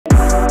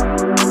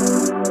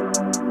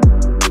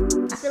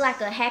feel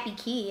like a happy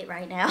kid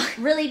right now.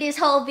 Really, this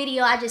whole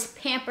video, I just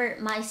pampered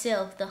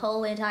myself the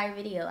whole entire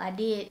video.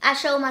 I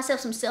showed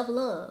myself some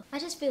self-love. I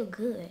just feel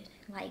good.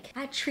 Like,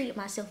 I treated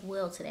myself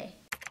well today.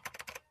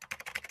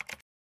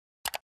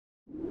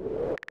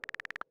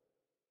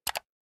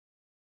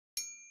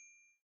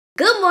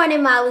 Good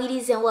morning, my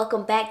Wheaties, and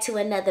welcome back to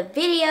another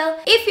video.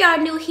 If y'all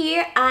new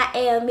here, I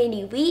am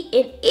Mini.wheatt,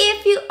 and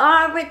if you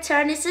are a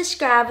returning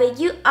subscriber,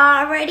 you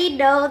already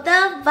know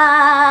the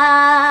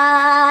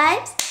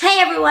vibes. Hey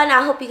everyone,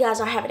 I hope you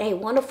guys are having a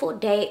wonderful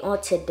day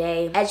on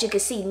today. As you can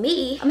see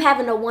me, I'm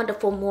having a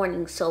wonderful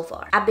morning so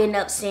far. I've been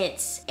up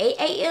since 8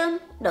 a.m.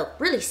 No,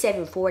 really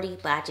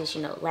 7:40, but I just,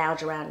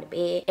 lounge around the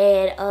bed.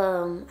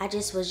 And I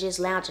just was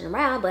lounging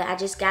around, but I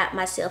just got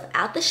myself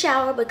out the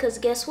shower because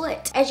guess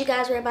what? As you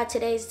guys read by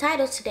today's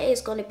title, today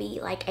is gonna be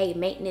like a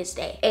maintenance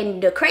day.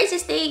 And the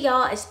craziest thing,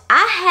 y'all, is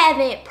I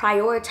haven't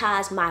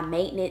prioritized my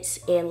maintenance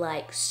in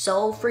like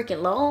so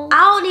freaking long.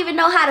 I don't even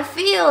know how to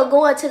feel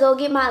going to go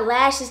get my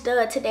lashes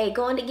done today,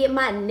 going to get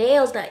my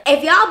nails done.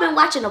 If y'all been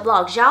watching the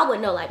vlogs, y'all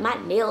would know like my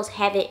nails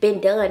haven't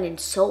been done in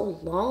so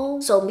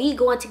long. So me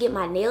going to get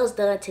my nails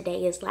done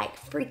today is like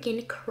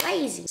freaking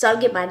crazy. So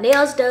I'll get my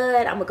nails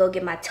done. I'm gonna go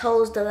get my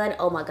toes done.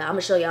 Oh my God, I'm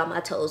gonna show y'all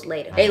my toes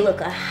later. They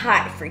look a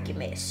hot freaking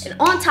mess. And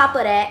on top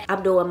of that,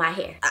 I'm doing my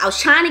hair. I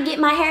was trying to get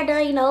my hair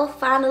done,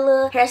 find a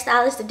little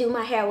hairstylist to do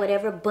my hair,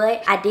 whatever,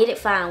 but I didn't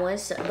find one,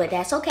 so, but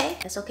that's okay.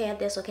 That's okay,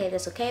 that's okay,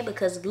 that's okay,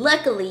 because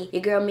luckily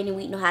your girl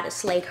Mini.wheatt know how to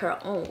slay her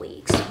own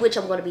wigs, which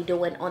I'm gonna be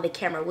doing on the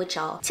camera with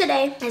y'all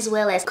today, as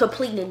well as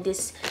completing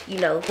this,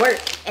 work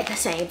at the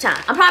same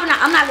time. I'm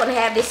not gonna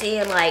have this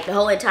in like the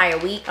whole entire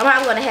week. I'm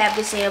probably gonna have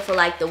this in for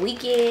like the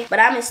weekend, but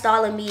I'm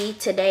installing me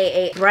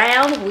today a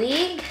brown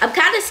wig. I'm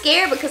kind of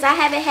scared because I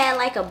haven't had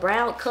like a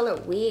brown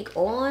colored wig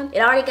on. It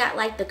already got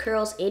like the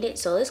curls in it,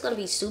 so it's gonna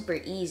be super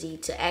easy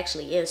to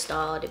actually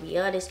install, to be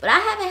honest. But I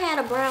haven't had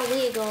a brown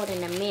wig on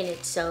in a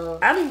minute, so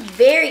I'm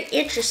very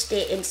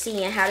interested in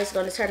seeing how this is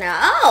gonna turn out.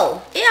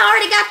 Oh, it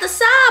already got the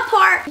side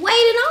part waiting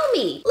on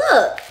me.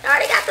 Look, it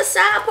already got the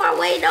side part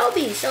waiting on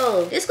me,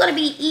 so it's gonna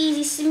be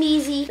easy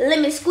smeezy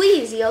lemon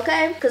squeezy,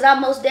 okay? Because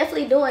I'm most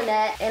definitely doing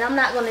that, and I'm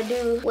not gonna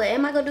do, what,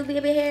 am I gonna do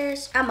baby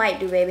hairs? I might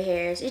do baby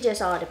hairs. It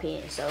just all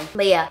depends. So,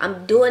 but yeah,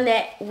 I'm doing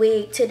that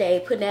wig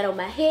today, putting that on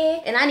my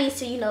head, and I need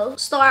to,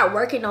 start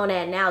working on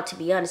that now, to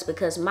be honest,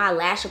 because my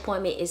lash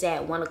appointment is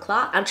at 1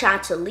 o'clock. I'm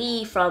trying to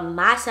leave from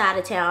my side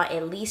of town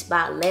at least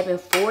by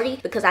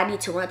 11:40 because I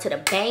need to run to the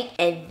bank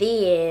and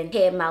then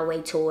head my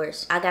way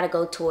towards, I gotta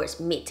go towards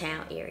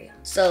Midtown area.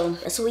 So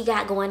that's what we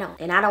got going on.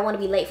 And I don't want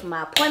to be late for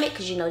my appointment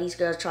because these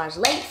girls charge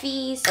late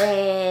fees,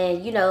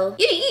 and you know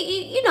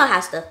how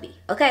stuff be,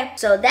 okay?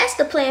 So that's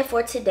the plan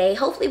for today.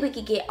 Hopefully we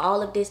can get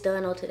all of this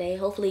done on today.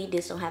 Hopefully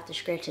this don't have to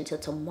stretch until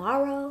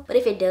tomorrow, but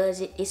if it does,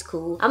 it's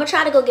cool. I'm gonna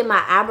try to go get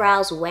my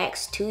eyebrows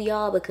waxed too,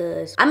 y'all,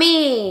 because I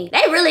mean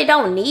they really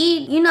don't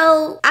need,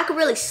 I could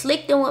really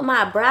slick them with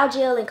my brow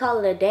gel and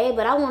call it a day,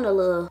 but I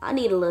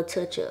need a little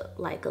touch up,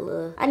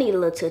 I need a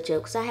little touch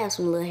up because I have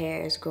some little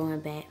hairs growing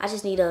back. I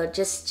just need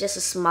just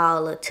a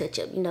small little touch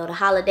up. The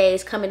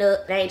holidays coming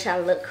up, I ain't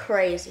trying to look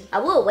crazy. I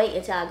will wait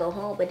until I go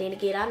home, but then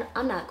again,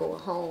 I'm not going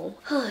home.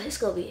 It's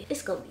gonna be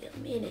a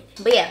minute.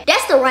 But yeah,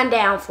 that's the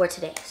rundown for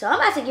today. So I'm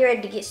about to get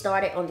ready to get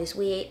started on this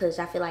wig because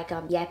I feel like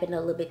I'm yapping a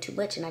little bit too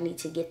much and I need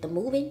to get the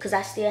moving because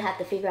I still have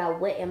to figure out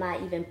what am I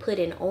even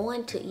putting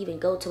on to even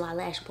go to my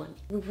lash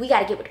appointment. We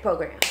gotta get with the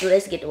program. So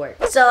let's get to work.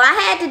 So I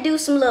had to do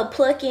some little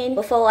plucking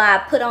before I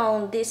put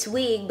on this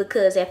wig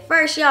because at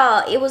first,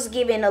 y'all, it was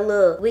giving a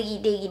little wiggy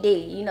diggy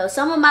diggy.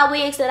 Some of my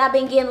wigs that I've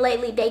been getting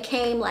lately, they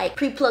came like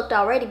pre-plucked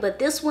already, but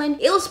this one,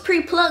 it was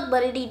pre-plucked,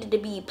 but it needed to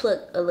be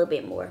plucked a little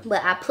bit more.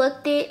 But I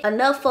plucked it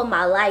enough for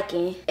my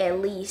liking, at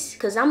least,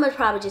 because I'm gonna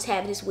probably just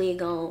have this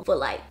wig on for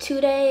like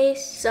 2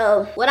 days.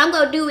 So what I'm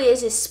gonna do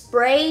is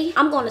spray.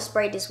 I'm gonna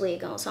spray this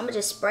wig on. So I'm gonna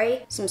just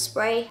spray some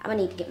spray. I'm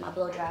gonna need to get my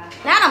blow dryer.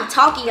 Now that I'm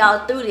talking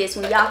y'all through this,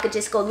 when y'all could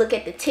just go look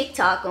at the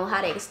TikTok on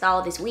how to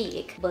install this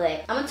wig.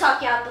 But I'm gonna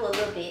talk y'all through a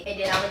little bit, and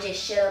then I'm gonna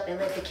just shut up and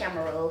let the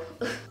camera roll.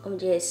 I'm gonna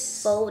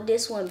just fold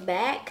this one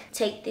back,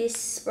 take this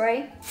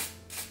spray.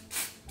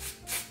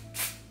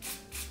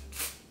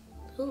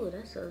 Ooh,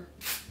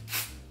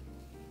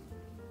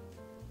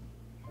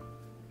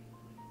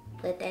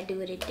 let that do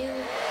what it do.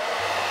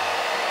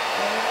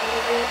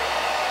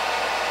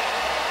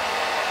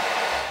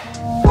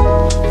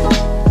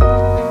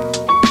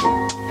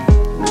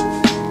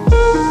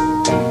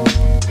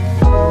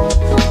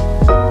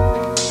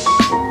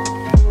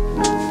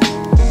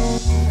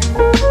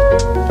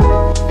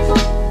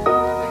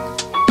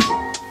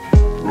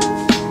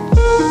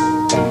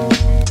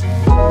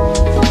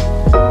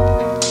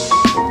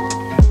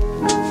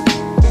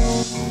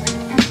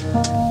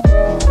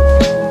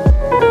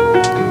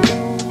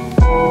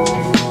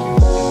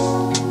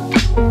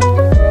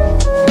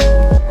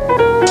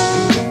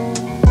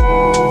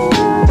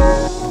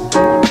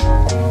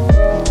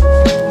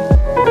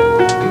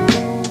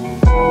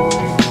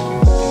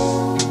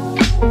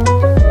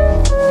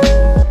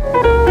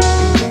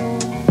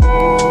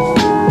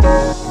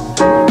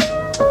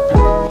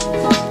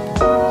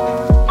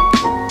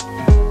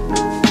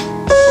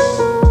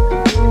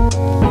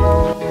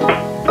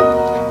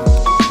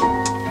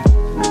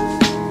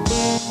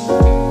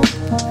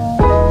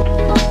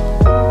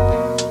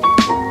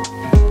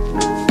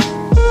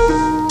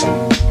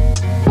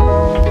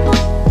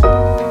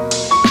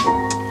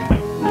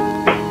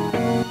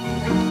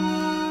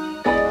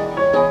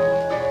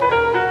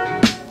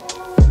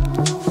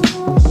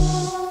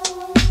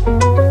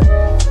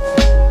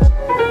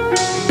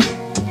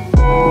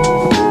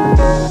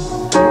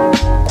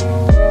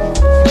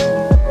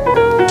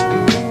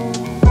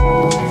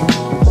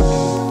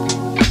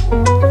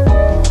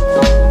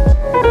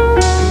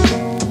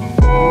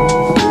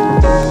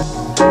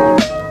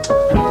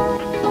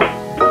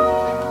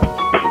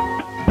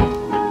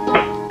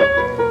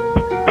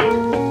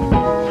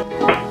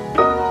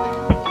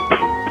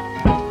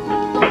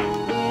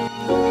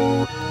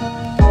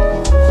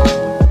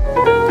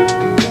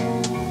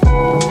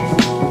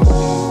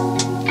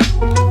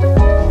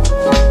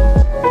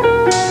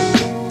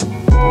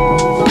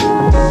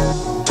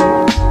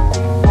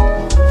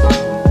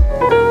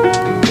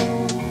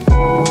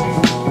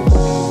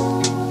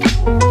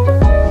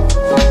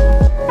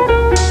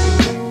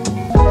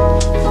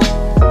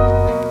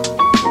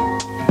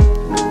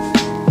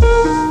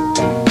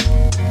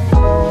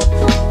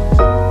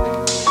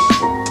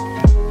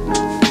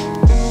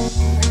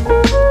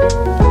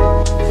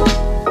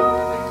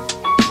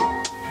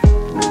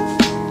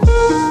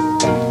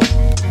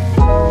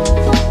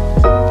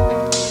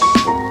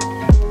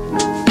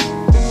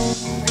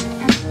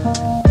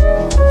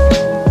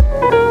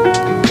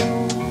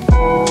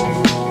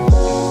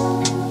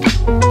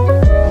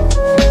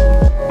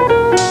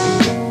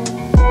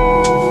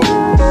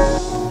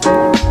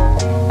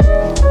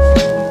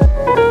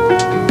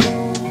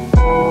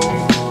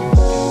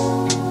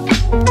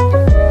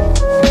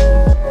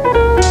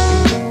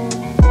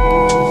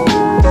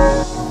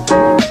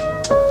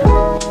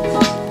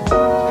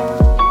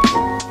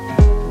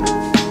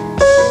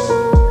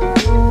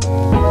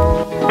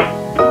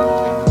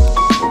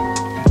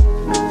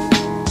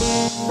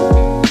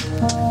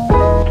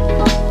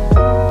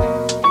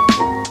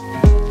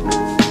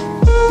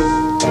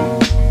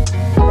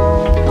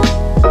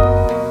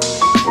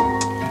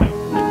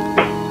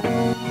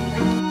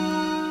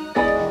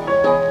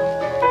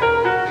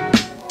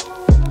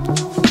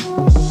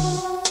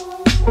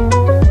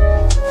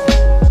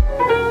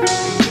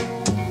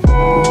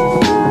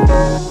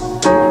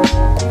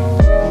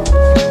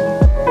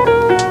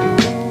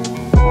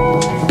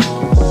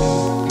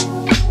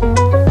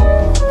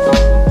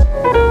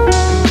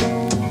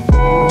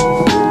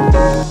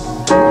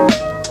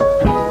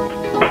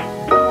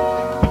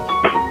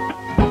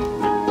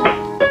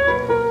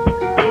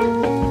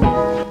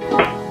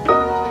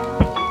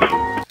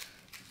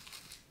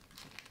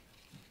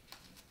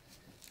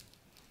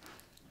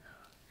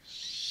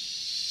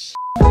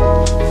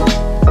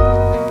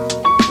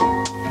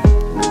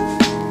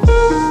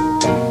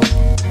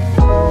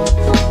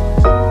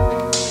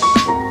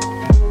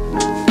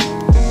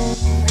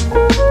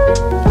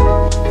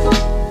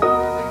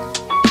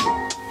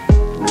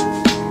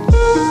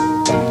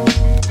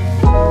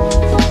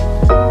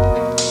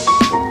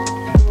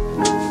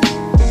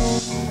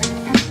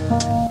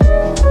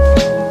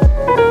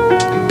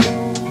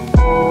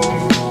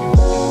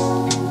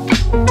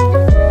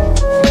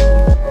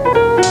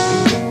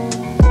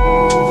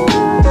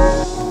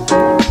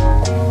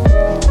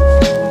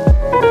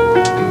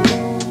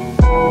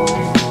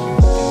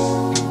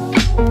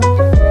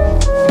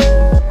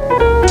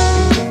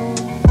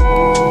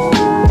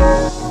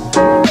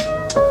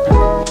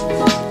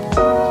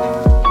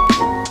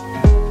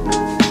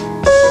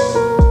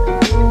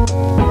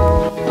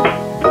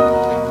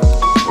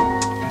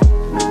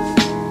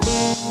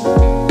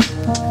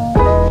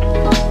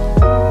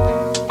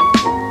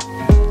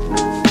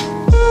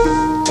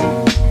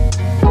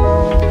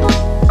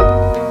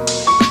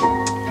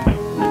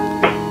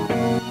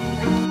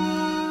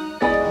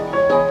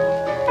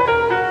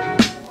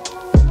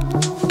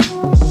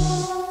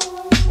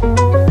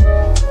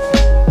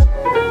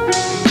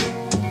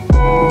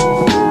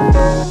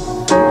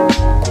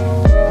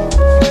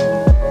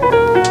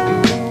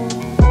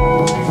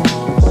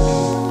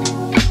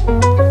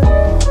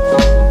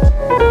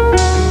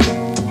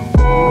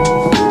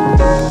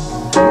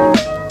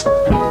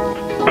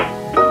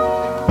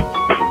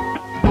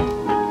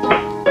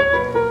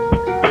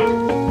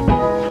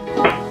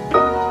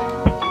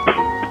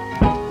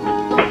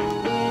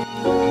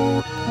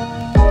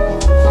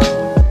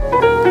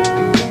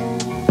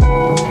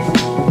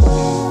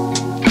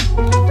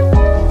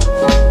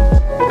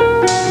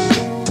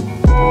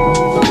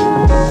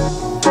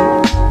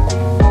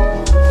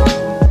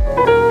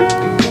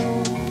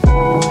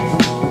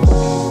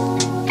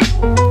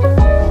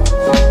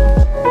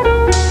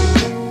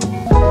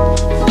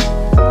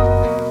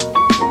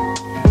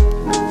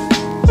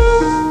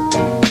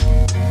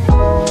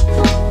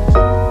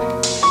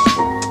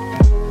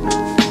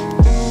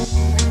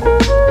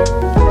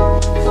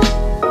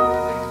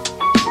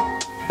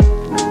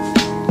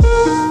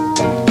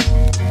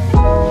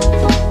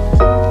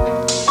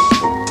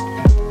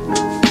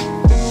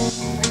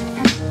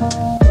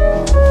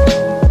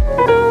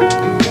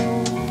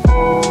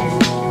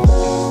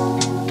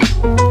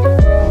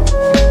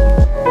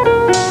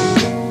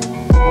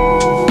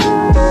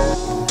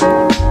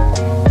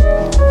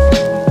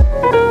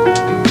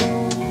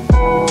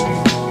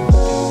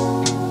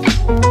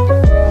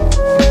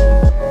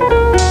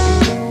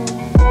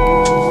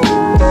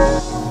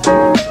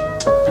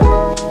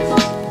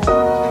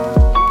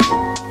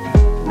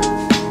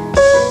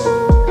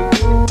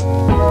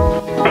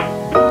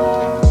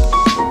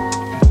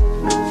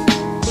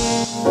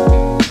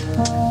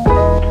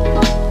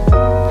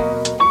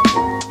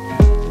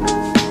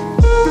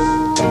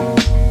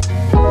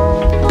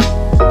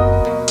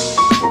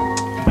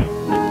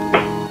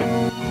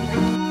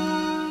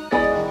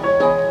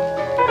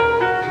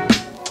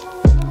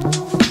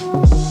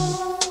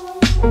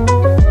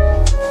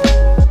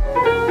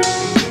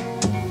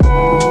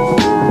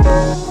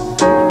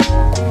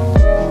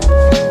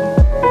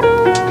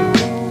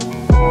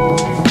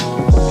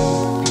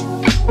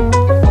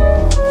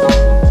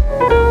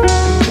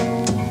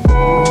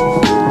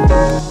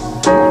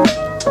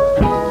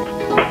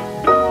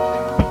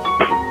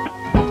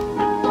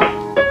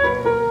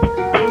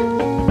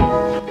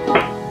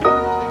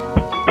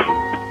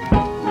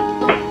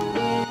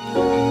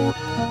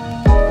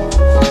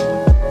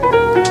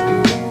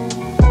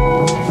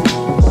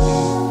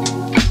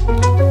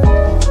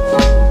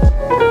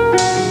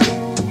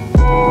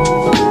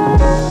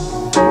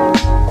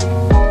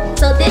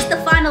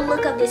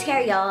 this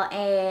hair, y'all,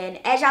 and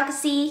as y'all can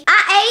see,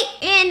 I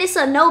ate, and it's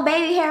a no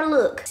baby hair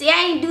look. See, I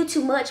ain't do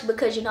too much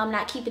because, you know, I'm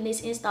not keeping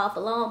this install for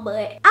long,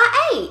 but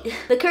I ate.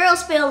 The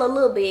curls fell a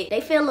little bit.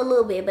 They fell a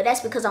little bit, but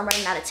that's because I'm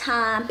running out of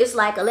time. It's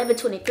like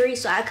 11:23,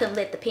 so I couldn't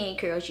let the pin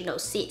curls, you know,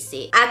 sit.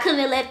 I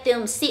couldn't let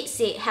them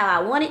sit how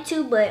I wanted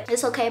to, but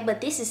it's okay.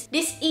 But this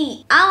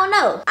eat. I don't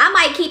know. I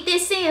might keep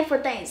this in for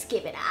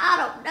Thanksgiving. I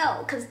don't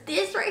know, because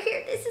this right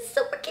here, this is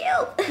super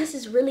cute. This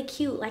is really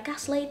cute. Like, I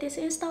slayed this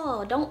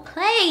install. Don't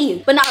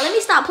play. But now, let me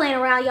stop playing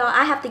around, y'all.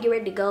 I have to get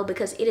ready to go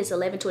because it is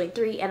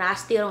 11:23 and I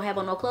still don't have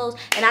on no clothes,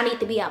 and I need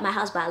to be out my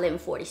house by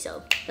 11:40.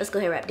 So let's go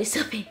ahead and wrap this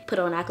up and put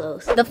on our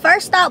clothes. The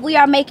first stop we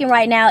are making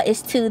right now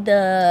is to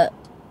the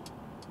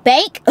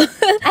bank. I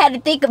had to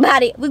think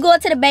about it. We're going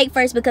to the bank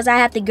first because I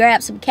have to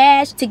grab some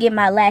cash to get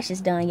my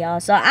lashes done, y'all.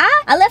 So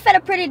I left at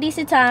a pretty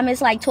decent time.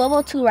 It's like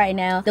 12:02 right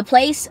now. The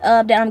place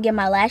that I'm getting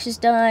my lashes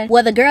done,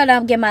 well, the girl that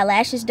I'm getting my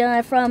lashes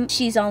done from,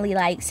 she's only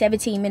like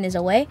 17 minutes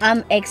away.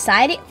 I'm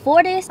excited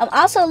for this. I'm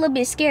also a little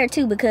bit scared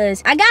too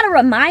because I got a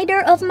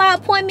reminder of my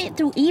appointment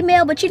through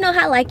email, but you know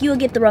how like you would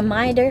get the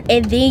reminder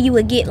and then you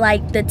would get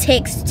like the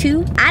text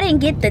too? I didn't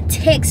get the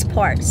text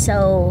part,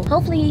 so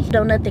hopefully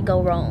don't nothing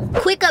go wrong.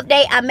 Quick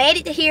update, I made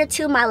it here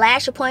to my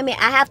lash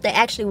appointment. I have to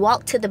actually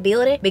walk to the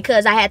building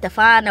because I had to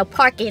find a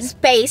parking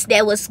space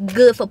that was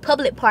good for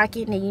public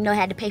parking, and you know, I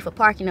had to pay for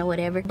parking or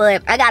whatever.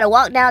 But I gotta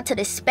walk down to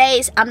the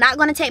space. I'm not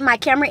gonna take my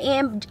camera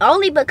in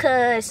only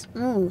because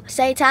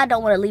same time I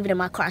don't want to leave it in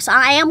my car. So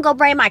I am gonna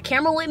bring my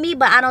camera with me,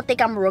 but I don't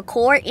think I'm gonna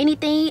record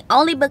anything,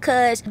 only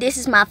because this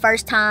is my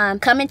first time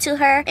coming to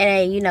her,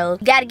 and you know,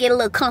 gotta get a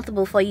little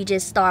comfortable before you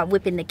just start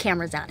whipping the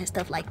cameras out and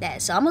stuff like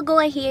that. So I'm gonna go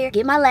in here,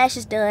 get my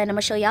lashes done. I'm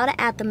gonna show y'all the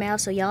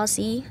aftermath so y'all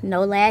see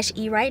no lash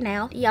E right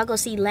now. Y'all go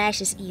see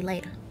lashes E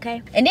later,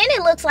 okay? And then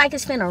it looks like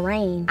it's finna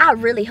rain. I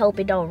really hope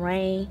it don't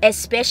rain,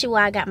 especially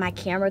where I got my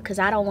camera, because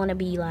I don't want to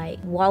be like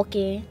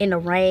walking in the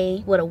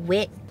rain with a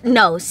wet.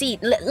 No, see,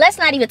 let's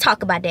not even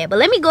talk about that. But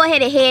let me go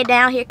ahead and head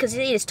down here because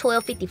it is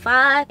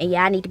 12:55 and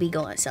yeah, I need to be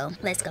going, so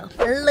let's go.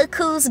 Look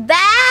who's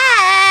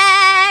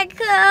back.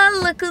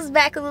 Look who's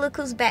back. Look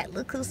who's back.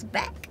 Look who's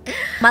back.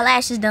 My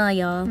lashes done,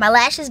 y'all. My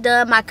lashes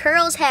done. My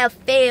curls have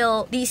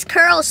failed. These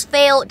curls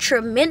failed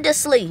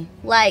tremendously.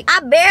 Like,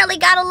 I barely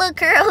got a little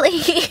curl in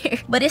here.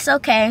 But it's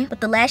okay. But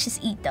the lashes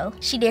eat, though.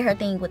 She did her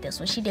thing with this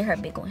one. She did her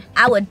big one.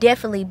 I would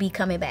definitely be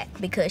coming back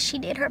because she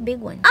did her big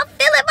one. I'm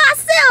feeling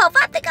myself.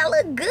 I think I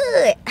look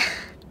good.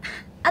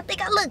 I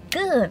think I look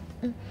good.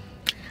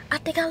 I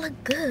think I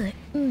look good.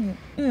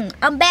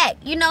 I'm back.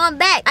 You know, I'm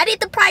back. I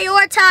need to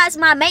prioritize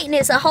my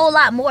maintenance a whole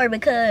lot more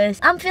because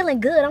I'm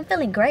feeling good. I'm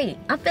feeling great.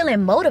 I'm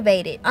feeling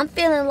motivated. I'm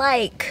feeling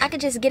like I could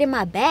just get in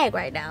my bag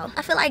right now.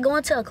 I feel like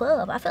going to a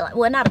club. I feel like,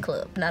 well, not a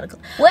club. Not a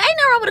club. Well, ain't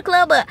no wrong with a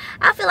club, but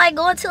I feel like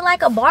going to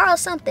like a bar or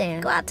something.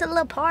 Go out to a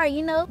little party,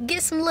 you know,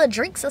 get some little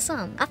drinks or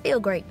something. I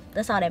feel great.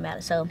 That's all that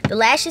matters. So the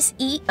lashes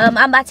eat. I'm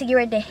about to get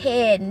ready to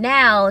head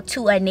now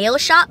to a nail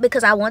shop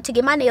because I want to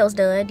get my nails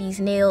done. These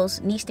nails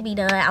needs to be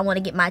done. I want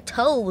to get my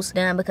toes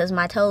done because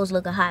my toes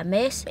look a hot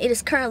mess. It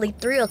is currently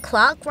 3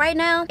 o'clock right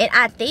now, and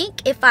I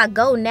think if I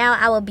go now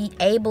I will be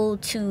able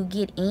to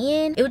get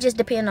in. It would just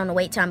depend on the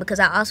wait time because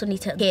I also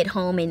need to head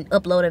home and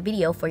upload a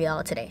video for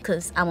y'all today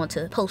because I want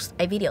to post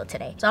a video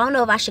today. So I don't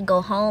know if I should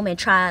go home and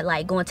try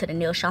like going to the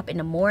nail shop in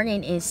the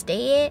morning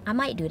instead. I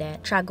might do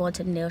that. Try going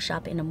to the nail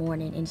shop in the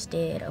morning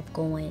instead of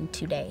going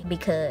today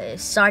because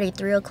it's already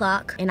 3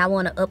 o'clock and I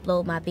want to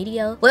upload my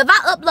video. Well, if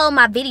I upload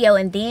my video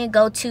and then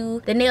go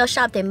to the nail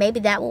shop, then maybe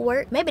that will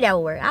work. Maybe that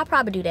will work. I'll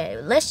probably do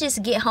that. Let's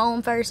just get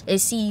home first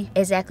and see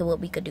exactly what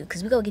we could do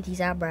because we gonna get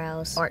these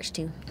eyebrows arched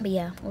too. But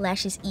yeah,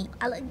 lashes eat.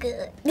 I look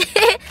good.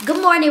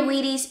 Good morning,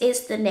 Wheaties.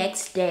 It's the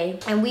next day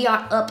and we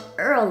are up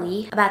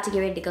early about to get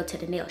ready to go to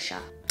the nail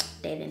shop.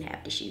 They didn't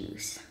have the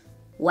shoes.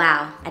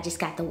 Wow, I just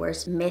got the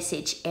worst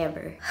message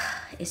ever.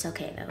 It's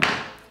okay though.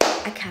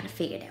 I kind of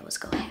figured that was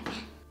gonna happen.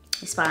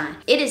 It's fine.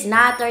 It is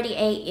 9:30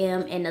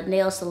 a.m. and the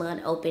nail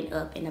salon opened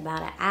up in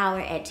about an hour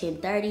at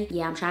 10:30.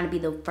 Yeah, I'm trying to be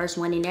the first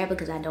one in there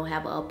because I don't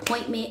have an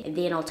appointment. And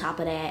then on top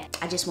of that,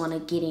 I just want to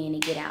get in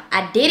and get out.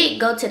 I didn't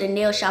go to the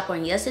nail shop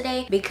on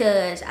yesterday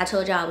because I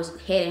told y'all I was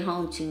heading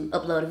home to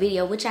upload a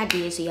video, which I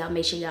did. So y'all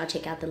make sure y'all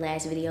check out the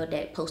last video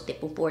that posted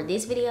before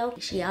this video.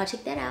 Make sure y'all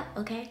check that out,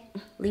 okay?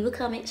 Leave a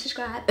comment,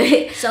 subscribe.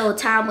 So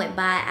time went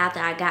by after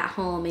I got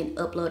home and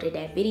uploaded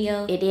that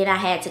video. And then I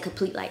had to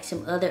complete like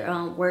some other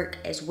work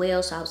as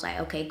well. So I was like,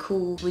 okay,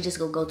 cool. We just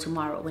gonna go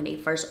tomorrow when they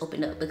first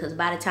opened up because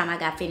by the time I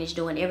got finished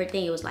doing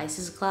everything, it was like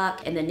 6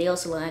 o'clock and the nail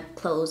salon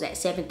closed at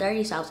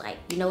 7:30. So I was like,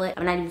 you know what?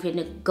 I'm not even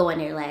gonna go in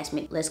there last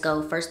minute. Let's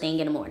go first thing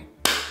in the morning.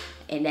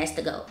 And that's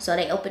the go. So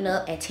they opened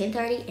up at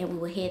 10:30 and we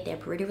will head there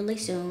pretty really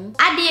soon.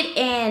 I did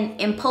an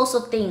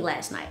impulsive thing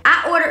last night.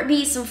 I ordered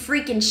me some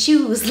freaking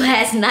shoes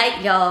last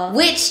night, y'all.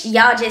 Which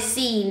y'all just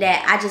seen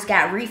that I just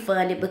got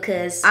refunded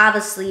because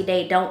obviously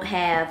they don't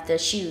have the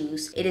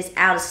shoes. It is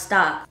out of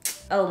stock.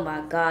 Oh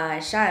my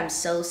gosh, I am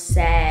so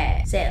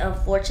sad. Said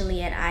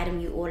unfortunately an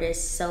item you ordered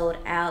is sold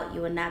out.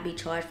 You will not be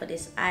charged for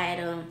this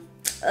item.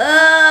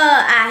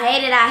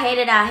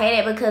 I hate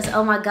it because,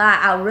 oh my God,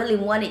 I really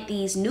wanted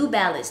these New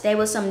Balance. They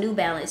were some New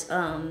Balance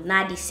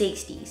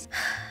 9060s.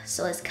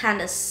 So it's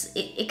kind of,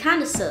 it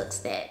kind of sucks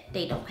that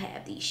they don't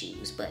have these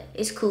shoes, but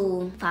it's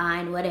cool,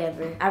 fine,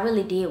 whatever. I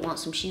really did want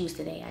some shoes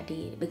today, I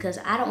did, because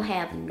I don't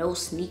have no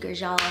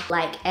sneakers, y'all,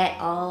 like at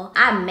all.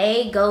 I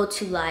may go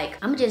to like,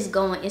 I'm just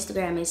go on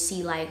Instagram and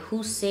see like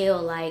who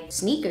sell like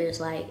sneakers.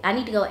 Like I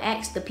need to go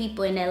ask the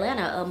people in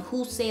Atlanta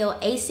who sell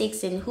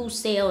Asics and who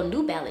sell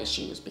New Balance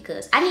shoes,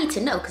 because I need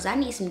to know, because I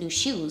need some new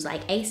shoes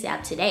like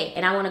ASAP today,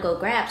 and I want to go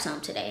grab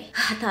some today.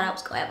 I thought I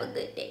was gonna have a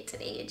good day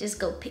today and just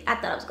go pick, I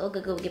thought I was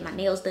gonna go get my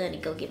nails done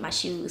and go get my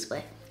shoes,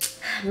 but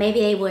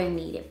maybe they weren't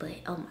needed. But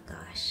oh my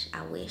gosh,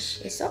 I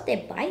wish. Is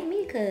something bite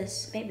me?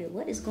 Cause baby,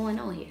 what is going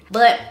on here?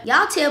 But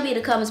y'all tell me in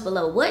the comments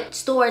below, what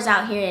stores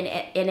out here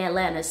in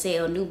Atlanta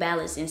sell New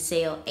Balance and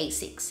sell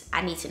Asics?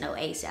 I need to know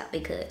ASAP,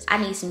 because I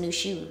need some new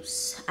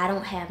shoes. I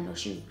don't have no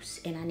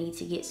shoes and I need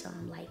to get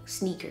some like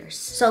sneakers.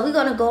 So we're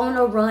gonna go on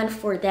a run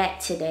for that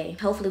today.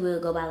 Hopefully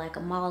we'll go by like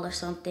a mall or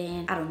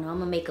something. I don't know, I'm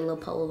gonna make a little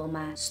poll on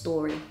my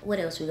story. What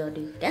else we gonna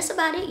do? That's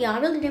about it, y'all. I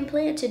really didn't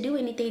plan to do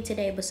anything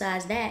today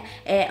besides that.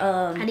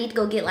 And I need to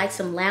go get like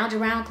some lounge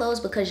around clothes,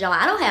 because y'all,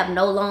 I don't have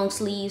no long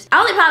sleeves. I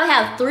only probably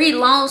have 3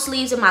 long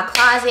sleeves in my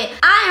closet.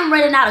 I am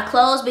running out of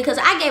clothes because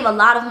I gave a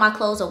lot of my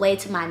clothes away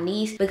to my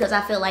niece, because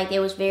I feel like they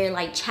was very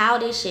like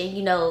childish, and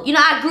you know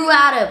I grew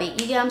out of it,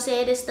 you get what I'm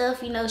saying? This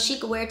stuff, you know, she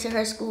could wear to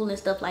her school and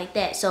stuff like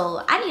that.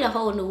 So I need a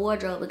whole new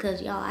wardrobe,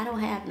 because y'all, I don't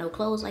have no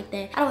clothes like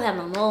that. I don't have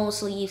no long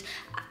sleeves.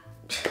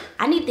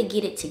 I need to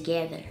get it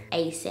together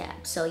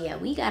ASAP. So yeah,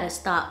 we gotta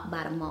stop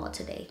by the mall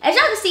today. As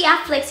y'all can see, I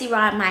flexi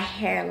rod my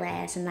hair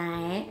last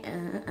night.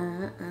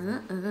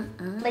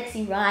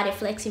 Flexi rod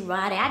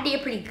it. I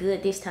did pretty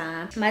good this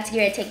time. I'm about to get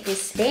ready to take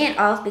this band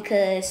off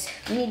because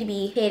we need to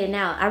be heading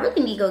out. I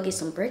really need to go get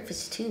some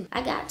breakfast too.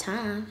 I got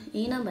time,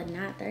 you know, but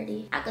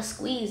 9:30. I could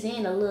squeeze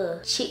in a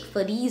little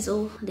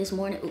Chick-fil-Diesel this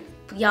morning. Ooh.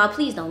 Y'all,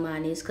 please don't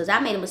mind this, because I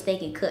made a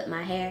mistake and cut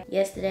my hair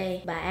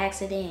yesterday by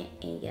accident,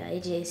 and yeah,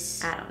 it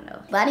just, I don't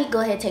know. But I need to go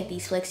ahead and take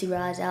these flexi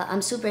rods out.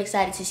 I'm super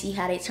excited to see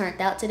how they turned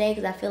out today,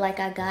 because I feel like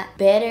I got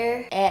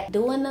better at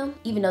doing them,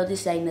 even though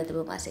this ain't nothing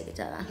but my second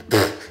time.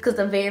 Because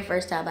the very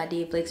first time I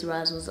did flexi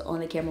rods was on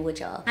the camera with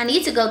y'all. I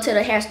need to go to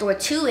the hair store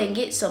too and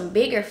get some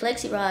bigger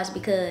flexi rods,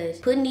 because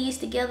putting these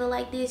together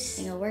like this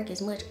ain't gonna work as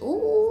much.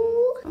 Ooh.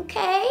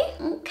 Okay.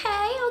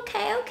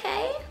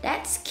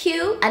 That's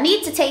cute. I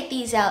need to take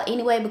these out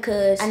anyway,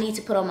 because I need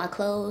to put on my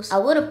clothes. I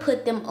would have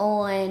put them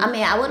on,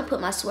 I would have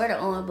put my sweater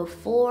on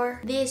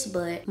before this,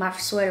 but my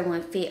sweater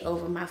wouldn't fit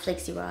over my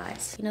flexi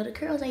rods. You know, the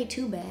curls ain't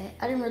too bad.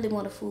 I didn't really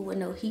want to fool with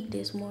no heat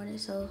this morning,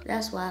 so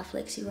that's why I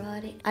flexi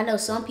rodded. I know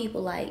some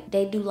people like,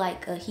 they do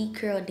like a heat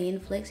curl then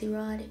flexi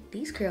rod it.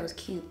 These curls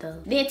cute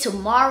though. Then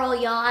tomorrow,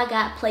 y'all, I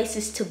got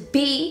places to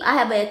be. I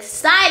have an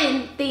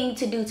exciting thing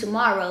to do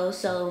tomorrow,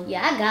 so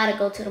yeah, I gotta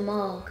go to the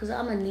mall, because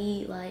I'm gonna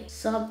need like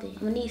something. I'm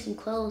gonna need some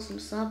clothes, some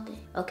something.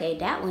 Okay,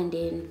 that one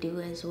didn't do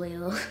as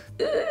well.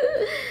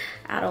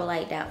 I don't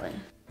like that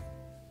one.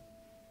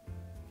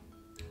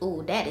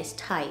 Ooh, that is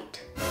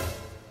tight.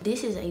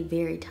 This is a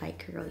very tight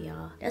curl,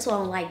 y'all. That's why I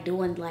don't like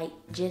doing like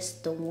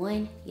just the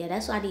one. Yeah,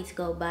 that's why I need to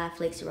go buy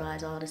flexi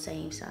rods all the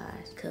same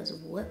size, because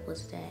what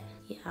was that?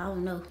 Yeah, I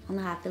don't know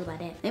how I feel about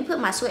that. Let me put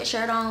my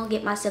sweatshirt on,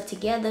 get myself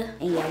together,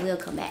 and yeah, we'll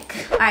come back.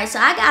 All right, so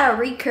I gotta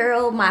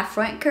recurl my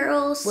front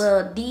curls.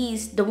 Well,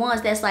 the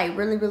ones that's like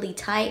really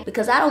tight,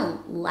 because I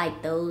don't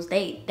like those.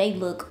 They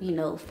look, you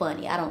know,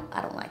 funny. I don't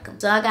like them.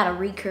 So I gotta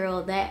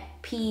recurl that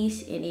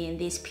piece and then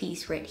this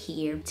piece right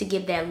here to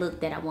give that look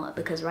that I want,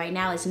 because right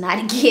now it's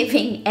not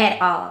giving at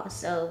all.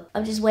 So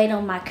I'm just waiting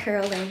on my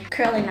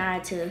curling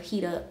iron to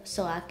heat up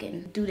so I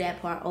can do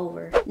that part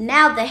over.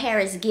 Now the hair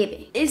is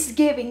giving. It's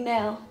giving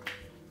now.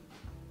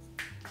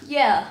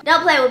 Yeah,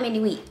 don't play with mini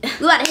wheat.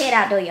 We about to head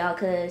out though, y'all,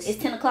 cause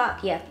it's 10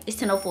 o'clock. Yeah, it's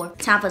 10:04.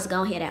 Time for us to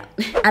go and head out.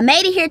 I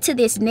made it here to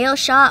this nail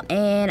shop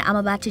and I'm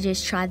about to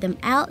just try them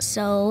out.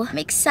 So I'm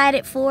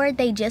excited for it.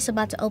 They just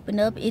about to open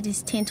up. It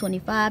is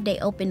 10:25. They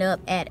open up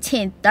at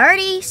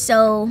 10:30.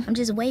 So I'm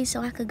just waiting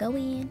so I could go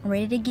in. I'm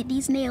ready to get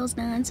these nails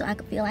done so I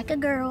could feel like a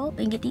girl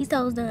and get these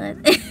toes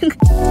done.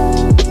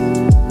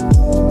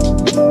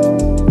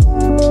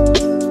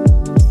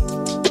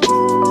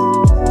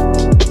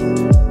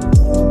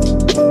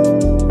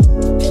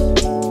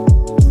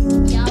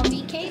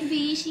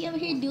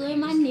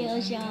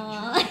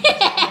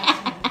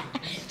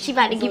 She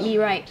about to get me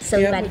right, so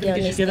we about to get on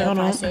this nail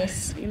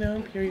process. You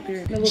know,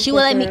 period. She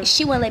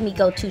won't let me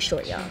go too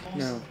short, y'all.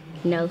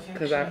 No.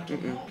 Cause after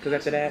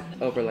that,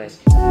 overlay.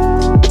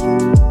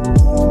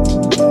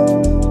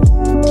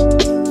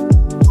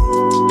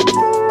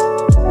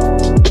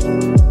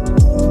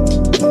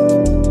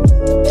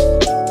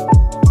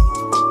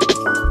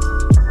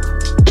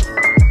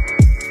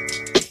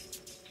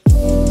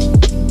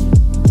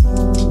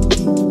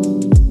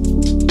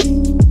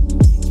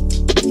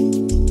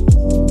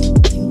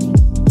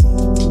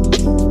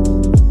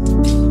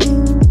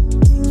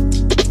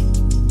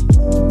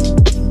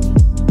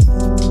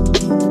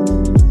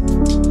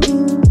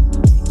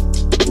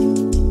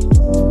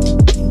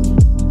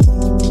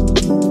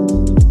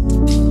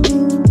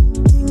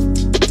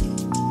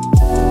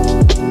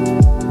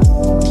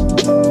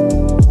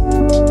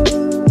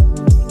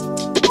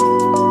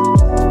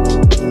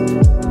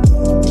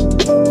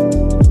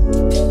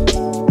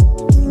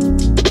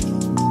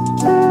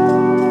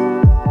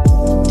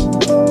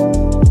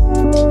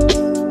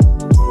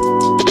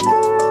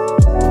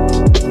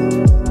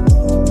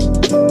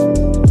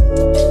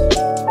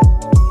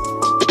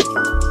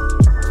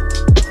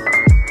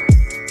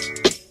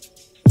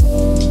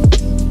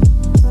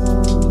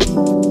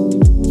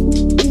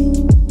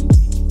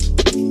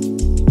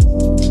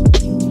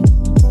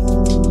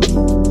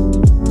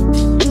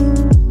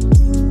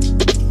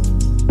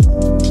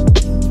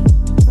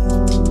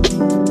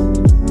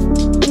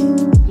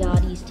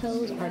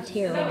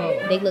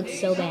 look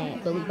so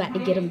bad, but we about to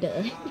get them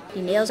done.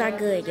 The nails are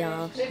good,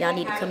 y'all. Y'all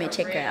need to come and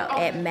check her out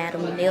at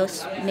Madam Nail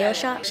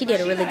Shop. She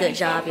did a really good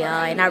job,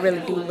 y'all, and I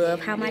really do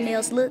love how my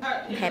nails look.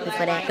 I'm happy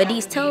for that. But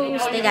these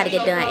toes, they gotta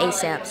get done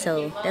ASAP,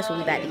 so that's what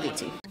we about to get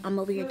to. I'm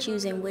over here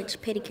choosing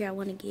which pedicure I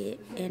want to get,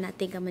 and I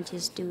think I'm gonna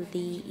just do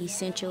the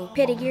essential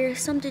pedicure,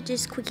 something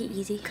just quick and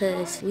easy,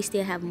 because we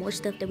still have more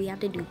stuff that we have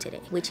to do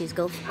today, which is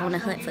go on a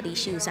hunt for these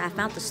shoes. So I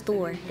found the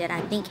store that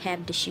I think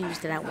have the shoes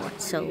that I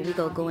want, so we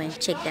gonna go and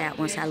check that out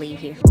once I leave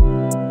here.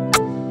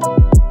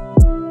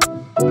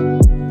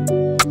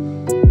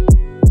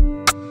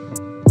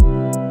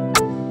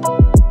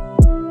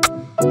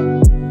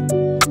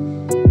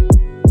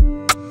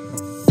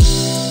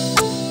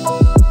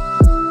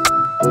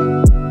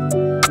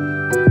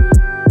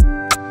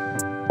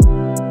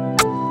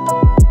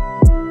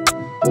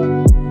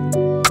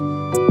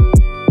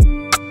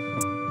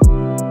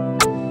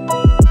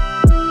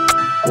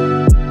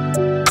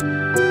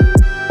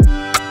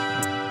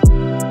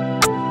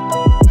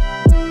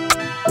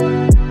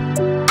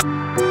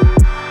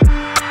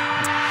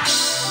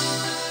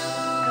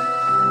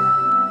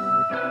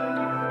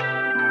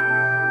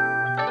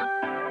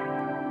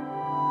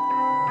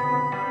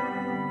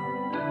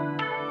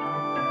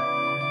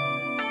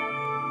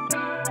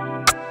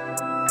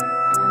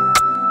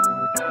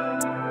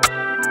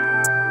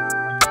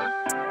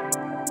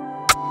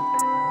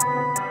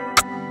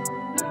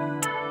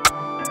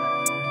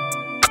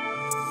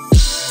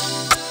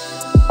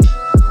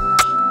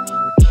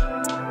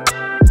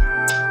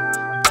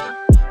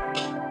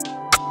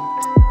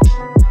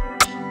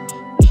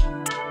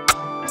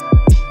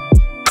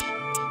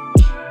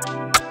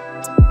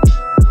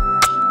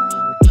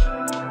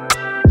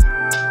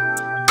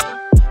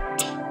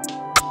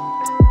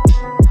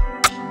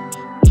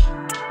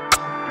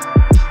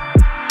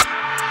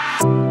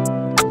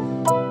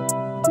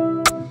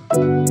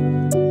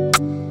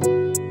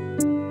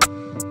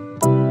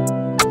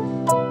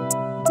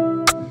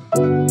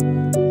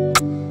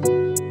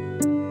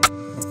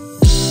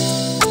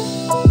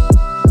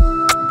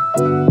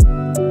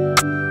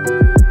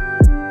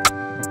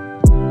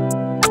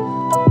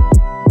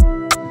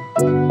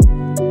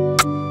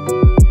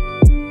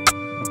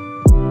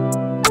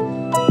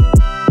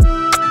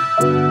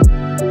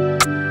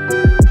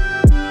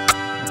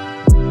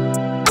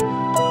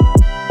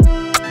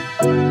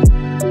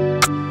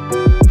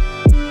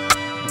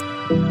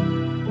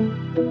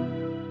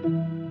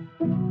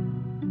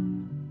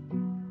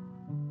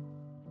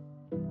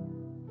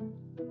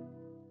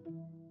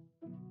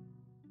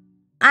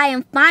 I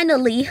am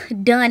finally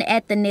done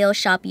at the nail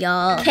shop,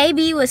 y'all.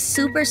 KB was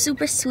super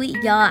sweet,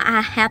 y'all.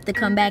 I have to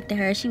come back to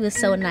her. She was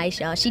so nice,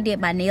 y'all. She did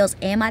my nails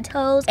and my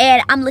toes,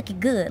 and I'm looking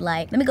good.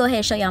 Like, let me go ahead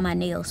and show y'all my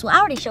nails. Well, I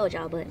already showed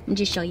y'all, but I'll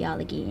just show y'all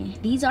again.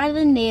 These are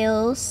the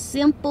nails.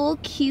 Simple,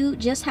 cute,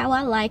 just how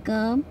I like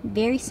them.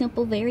 Very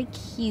simple, very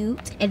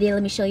cute. And then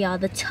let me show y'all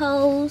the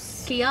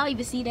toes. Can y'all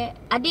even see that?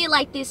 I did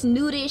like this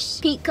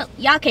nudish pink cup.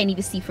 Y'all can't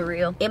even see for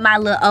real. In my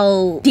little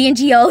old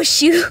dingy old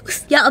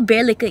shoes. Y'all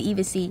barely could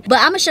even see. But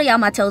I'm gonna show y'all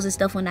my toes and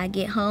stuff when I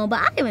get home. But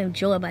I am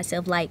enjoying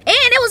myself, like, and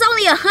it was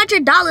only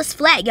 $100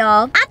 flat,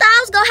 y'all. I thought I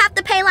was gonna have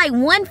to pay like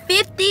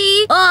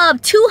 $150,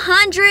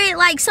 $200,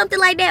 like something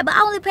like that, but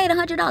I only paid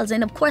 $100.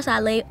 And of course I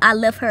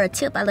left her a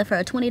tip. I left her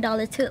a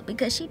 $20 tip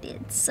because she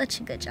did such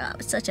a good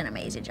job, such an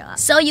amazing job.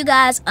 So you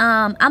guys,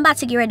 I'm about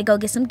to get ready to go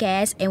get some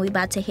gas, and we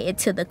about to head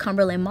to the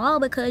Cumberland Mall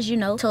because, you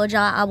know, told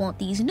y'all I want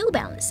these New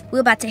Balance. We're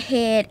about to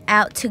head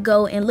out to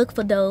go and look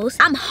for those.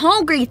 I'm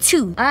hungry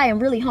too. I am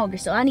really hungry,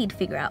 so I need to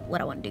figure out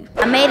what I want to do.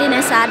 I made it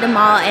inside the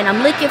mall, and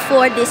I'm looking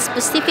for this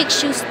specific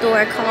shoe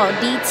store called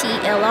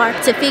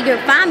DTLR to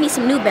find me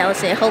some New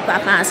Balance and hope I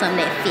find something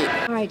that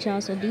fit. All right,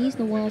 y'all, so these are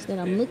the ones that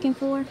I'm looking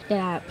for that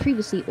I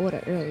previously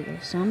ordered earlier.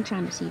 So I'm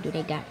trying to see, do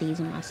they got these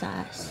in my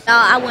size?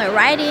 I went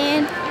right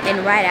in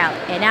and right out,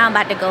 and now I'm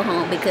about to go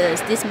home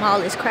because this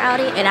mall is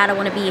crowded and I don't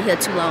want to be in here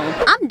too long.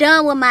 I'm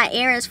done with my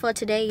errands for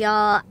today,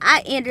 y'all.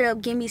 I ended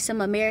up getting me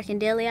some American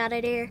Deli out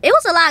of there. It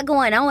was a lot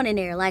going on in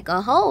there, like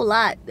a whole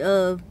lot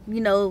of,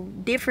 you know,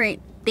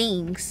 different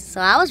things.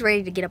 So I was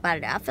ready to get up out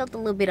of there. I felt a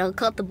little bit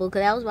uncomfortable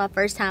because that was my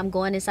first time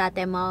going inside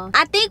that mall.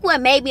 I think what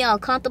made me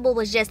uncomfortable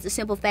was just the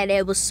simple fact that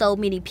there was so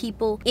many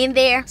people in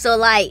there. So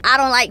like, I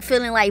don't like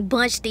feeling like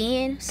bunched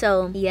in.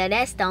 So yeah,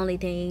 that's the only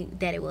thing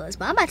that it was.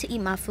 But I'm about to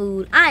eat my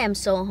food. I am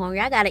so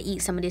hungry. I gotta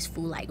eat some of this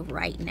food like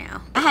right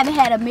now. I haven't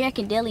had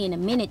American Deli in a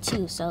minute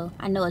too, so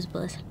I know it's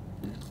buzz.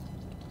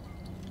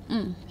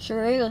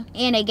 Sure is.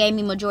 And they gave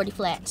me majority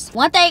flats.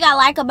 One thing I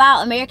like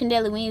about American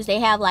Deli wings, they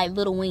have like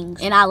little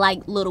wings, and I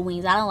like little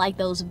wings. I don't like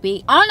those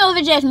big. I don't know if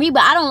it's just me,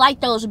 but I don't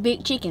like those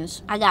big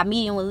chickens. I got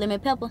medium with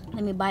lemon pepper.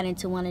 Let me bite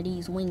into one of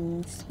these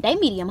wings. They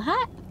medium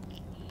hot.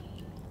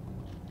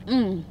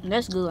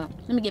 That's good.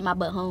 Let me get my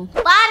butt home.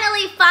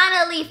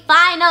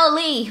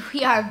 Finally,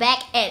 we are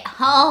back at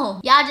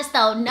home. Y'all just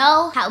don't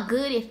know how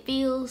good it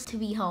feels to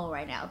be home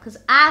right now, because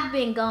I've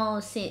been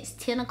gone since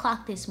 10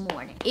 o'clock this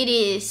morning. It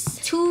is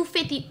 3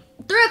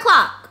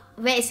 o'clock.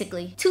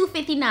 Basically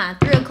 2:59,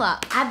 3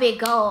 o'clock. I've been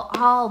gone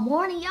all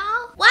morning,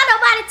 y'all. Why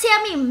nobody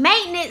tell me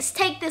maintenance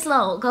take this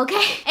long,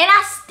 okay? And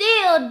I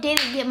still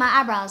didn't get my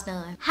eyebrows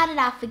done. How did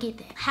I forget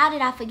that? How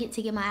did I forget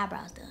to get my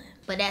eyebrows done?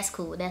 But that's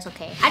cool, that's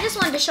okay. I just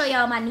wanted to show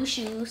y'all my new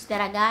shoes that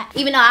I got.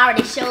 Even though I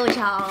already showed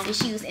y'all the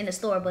shoes in the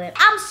store, but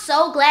I'm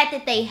so glad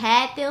that they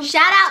had them.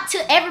 Shout out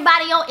to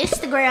everybody on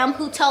Instagram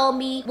who told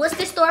me, what's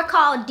this store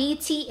called?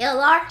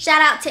 DTLR.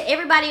 Shout out to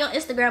everybody on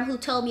Instagram who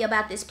told me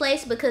about this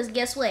place, because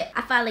guess what?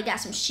 I finally got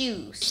some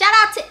shoes. Shout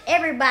out to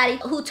everybody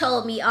who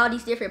told me all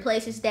these different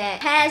places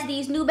that has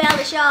these New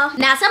Balance, y'all.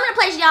 Now, some of the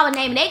places y'all were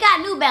naming, they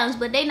got New Balance,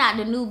 but they not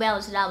the New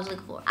Balance that I was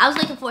looking for. I was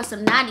looking for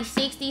some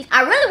 9060s.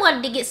 I really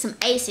wanted to get some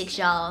Asics,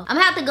 y'all. I'm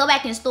gonna have to go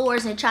back in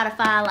stores and try to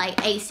find like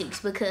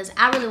Asics, because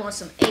I really want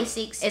some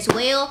Asics as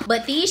well.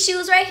 But these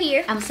shoes right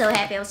here, I'm so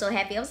happy, I'm so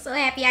happy, I'm so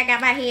happy I got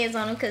my hands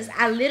on them, because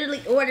I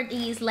literally ordered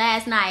these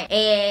last night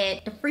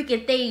and the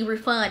freaking thing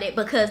refunded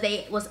because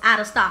they was out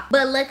of stock.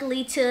 But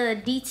luckily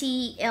to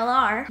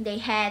DTLR, they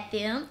had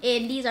them,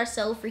 and these are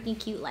so freaking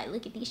cute. Like,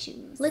 look at these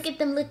shoes. Look at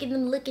them, look at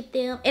them, look at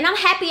them. And I'm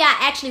happy I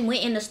actually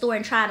went in the store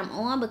and tried them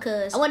on,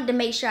 because I wanted to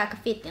make sure I could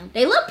fit them.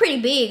 They look pretty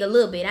big a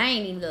little bit. I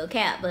ain't even gonna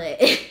cap, but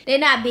they're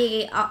not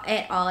big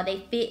at all.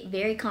 They fit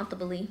very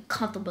comfortably.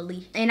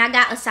 And I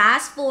got a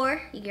size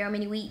 4. Your girl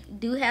Mini Wheat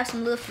do have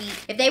some little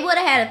feet. If they would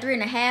have had a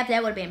 3.5,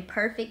 that would have been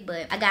perfect,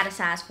 but I got a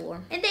size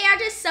 4. And they are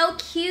just so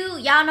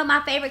cute. Y'all know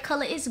my favorite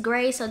color is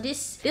gray, so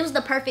this was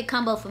the perfect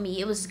combo for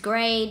me. It was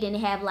gray, then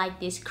it have like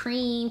this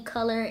cream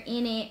color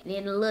in it,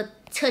 then a little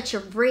touch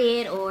of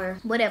red or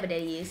whatever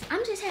that is.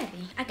 I'm just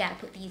happy. I gotta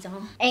put these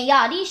on. And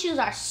y'all, these shoes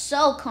are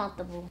so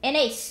comfortable and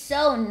they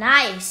so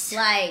nice.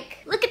 Like,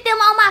 look at them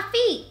on my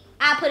feet.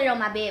 I put it on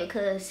my bed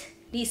because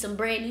these some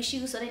brand new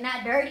shoes, so they're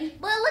not dirty.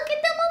 But look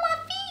at them on my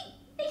feet.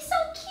 They so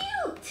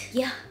cute.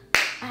 Yeah,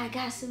 I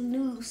got some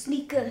new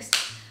sneakers.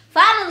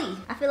 Finally,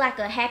 I feel like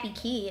a happy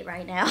kid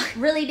right now.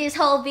 Really, this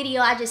whole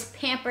video, I just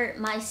pampered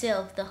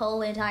myself the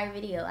whole entire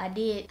video.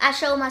 I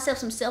showed myself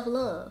some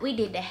self-love. We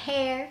did the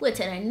hair, went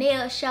to the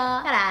nail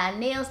shop, got our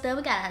nails done,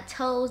 we got our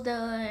toes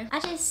done. I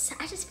just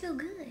feel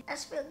good. I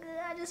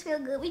just feel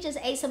good. We just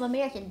ate some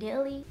American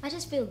deli. I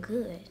just feel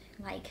good.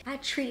 Like, I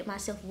treated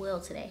myself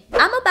well today.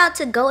 I'm about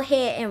to go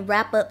ahead and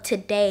wrap up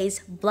today's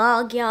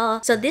vlog,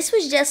 y'all. So this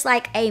was just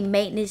like a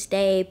maintenance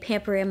day,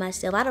 pampering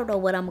myself. I don't know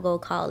what I'm gonna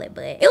call it,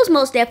 but it was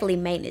most definitely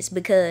maintenance,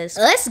 because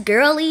us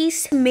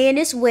girlies, men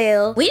as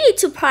well, we need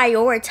to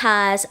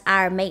prioritize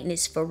our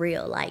maintenance for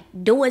real. Like,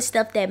 doing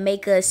stuff that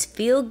make us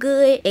feel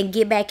good and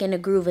get back in the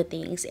groove of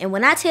things. And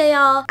when I tell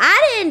y'all,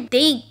 I didn't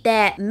think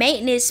that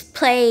maintenance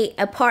played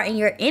a part in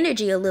your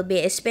energy a little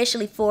bit,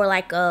 especially for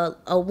like a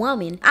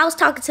woman. I was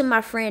talking to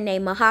my friend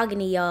named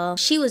Mahogany, y'all.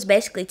 She was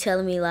basically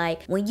telling me,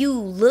 like, when you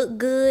look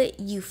good,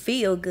 you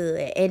feel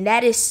good. And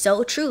that is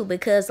so true,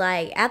 because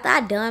like, after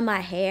I done my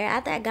hair,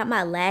 after I got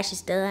my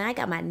lashes done, I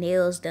got my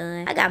nails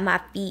done, I got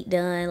my feet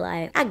done,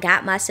 like, I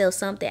got myself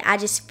something. I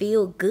just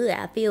feel good.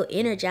 I feel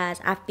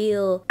energized. I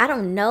feel, I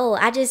don't know,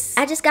 I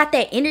just got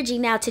that energy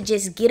now to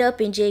just get up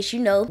and just, you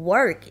know,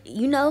 work,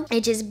 you know,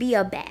 and just be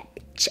a bad,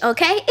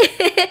 okay?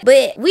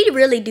 But we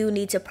really do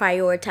need to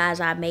prioritize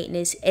our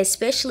maintenance,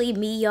 especially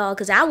me, y'all,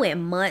 because I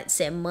went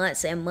months and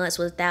months and months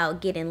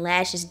without getting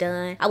lashes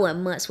done. I went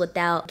months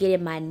without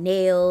getting my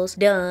nails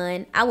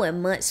done. I went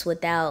months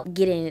without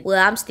getting,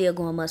 well, I'm still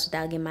going months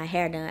without getting my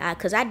hair done,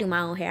 because I do my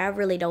own hair. I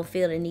really don't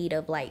feel the need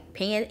of like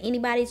paying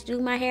anybody to do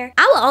my hair.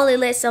 I will only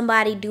let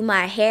somebody do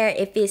my hair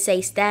if it's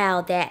a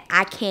style that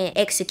I can't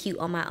execute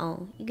on my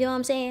own. You get what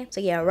I'm saying?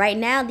 So yeah, right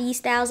now, these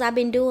styles I've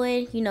been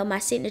doing, you know, my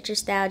signature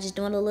style, just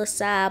doing a little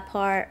side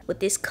part with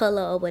this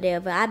color or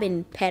whatever. I've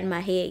been patting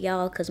my head,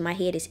 y'all, because my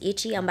head is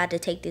itchy. I'm about to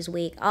take this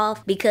wig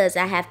off because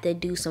I have to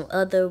do some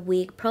other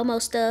wig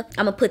promo stuff.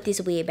 I'm gonna put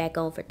this wig back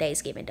on for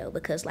Thanksgiving though,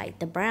 because like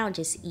the brown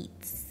just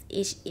eats.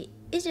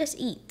 It just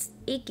eats.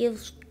 It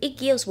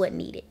gives what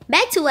needed.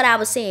 Back to what I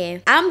was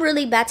saying. I'm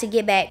really about to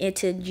get back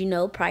into, you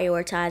know,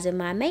 prioritizing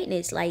my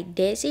maintenance, like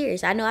dead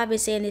serious. I know I've been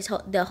saying this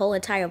the whole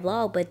entire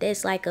vlog, but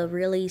that's like a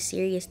really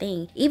serious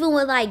thing. Even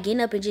with like getting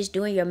up and just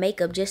doing your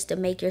makeup just to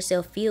make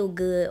yourself feel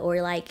good,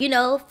 or like, you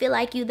know, feel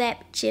like you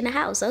that bitch in the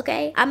house,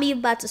 okay? I'm even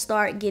about to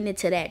start getting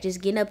into that,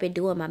 just getting up and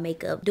doing my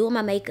makeup. Doing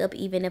my makeup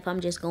even if I'm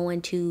just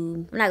going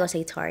to, I'm not gonna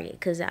say Target,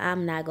 because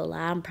I'm not gonna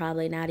lie, I'm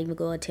probably not even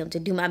gonna attempt to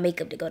do my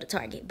makeup to go to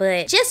Target,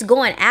 but just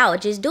going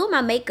out, just doing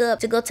my makeup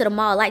to go to the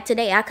mall. Like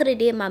today, I could have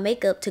did my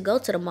makeup to go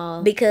to the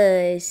mall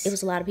because it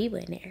was a lot of people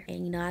in there,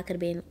 and you know, I could have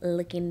been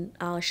looking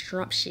all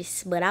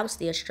scrumptious, but I was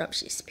still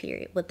scrumptious,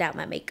 period, without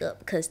my makeup,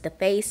 because the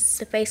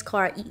face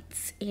card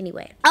eats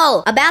anyway.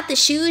 Oh, about the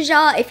shoes,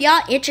 y'all, if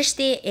y'all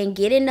interested in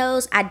getting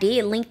those, I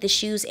did link the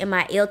shoes in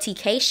my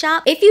LTK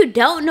shop. If you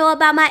don't know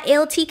about my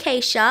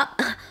LTK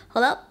shop,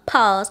 hold up,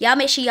 pause. Y'all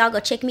make sure y'all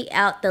go check me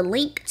out. The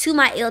link to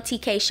my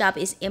LTK shop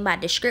is in my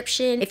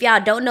description. If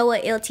y'all don't know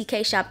what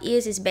LTK shop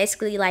is, it's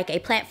basically like a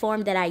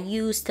platform that I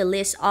use to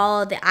list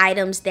all the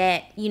items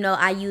that, you know,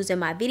 I use in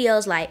my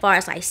videos, like far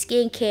as like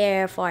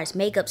skincare, far as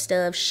makeup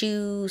stuff,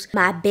 shoes,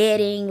 my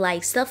bedding,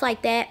 like stuff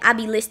like that. I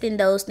be listing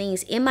those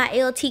things in my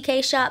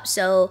LTK shop.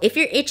 So if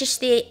you're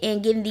interested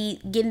in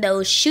getting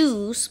those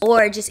shoes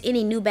or just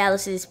any New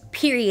Balances,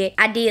 period,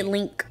 I did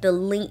link the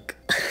link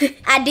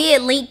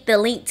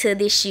to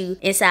this shoe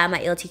inside my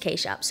LTK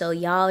shop. So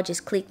y'all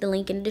just click the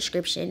link in the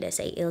description that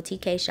say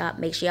LTK shop.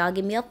 Make sure y'all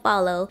give me a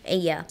follow.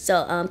 And yeah,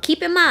 so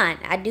keep in mind,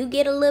 I do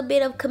get a little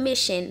bit of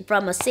commission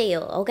from a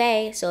sale,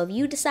 okay? So if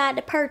you decide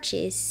to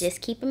purchase, just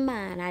keep in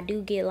mind, I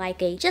do get like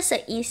just an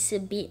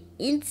incy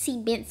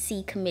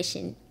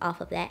commission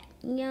off of that.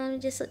 You know,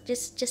 just a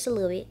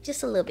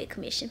little bit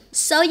commission.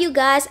 So you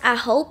guys, I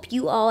hope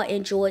you all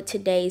enjoyed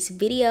today's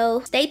video.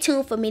 Stay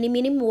tuned for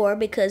many more,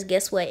 because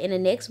guess what, in the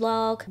next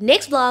vlog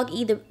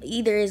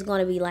either is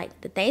going to be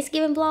like the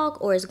Thanksgiving vlog,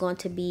 or it's going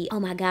to be, oh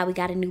my god, we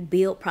got a new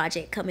build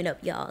project coming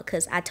up, y'all,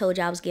 because I told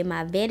y'all I was getting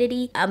my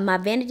vanity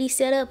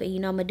set up, and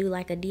you know I'm gonna do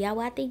like a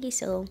DIY thingy.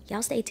 So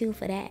y'all stay tuned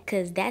for that,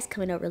 because that's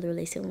coming up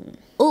really soon.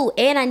 Oh,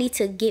 and I need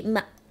to get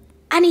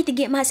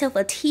myself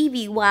a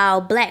TV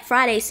while Black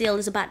Friday sale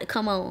is about to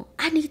come on.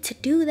 I need to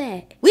do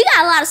that. We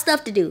got a lot of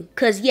stuff to do.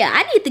 Cause yeah,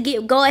 I need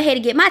to go ahead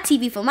and get my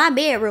TV for my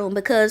bedroom,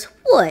 because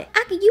what?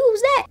 I can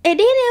use that. And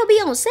then it'll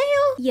be on sale.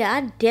 Yeah,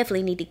 I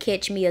definitely need to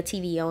catch me a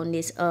TV on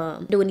this,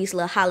 doing these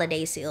little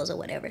holiday sales or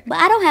whatever. But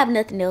I don't have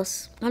nothing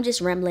else. I'm just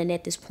rambling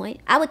at this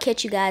point. I will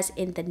catch you guys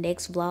in the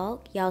next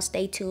vlog. Y'all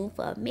stay tuned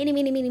for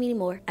many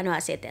more. I know I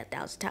said that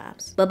 1,000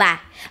 times. But bye.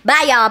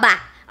 Bye, y'all. Bye.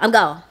 I'm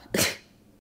gone.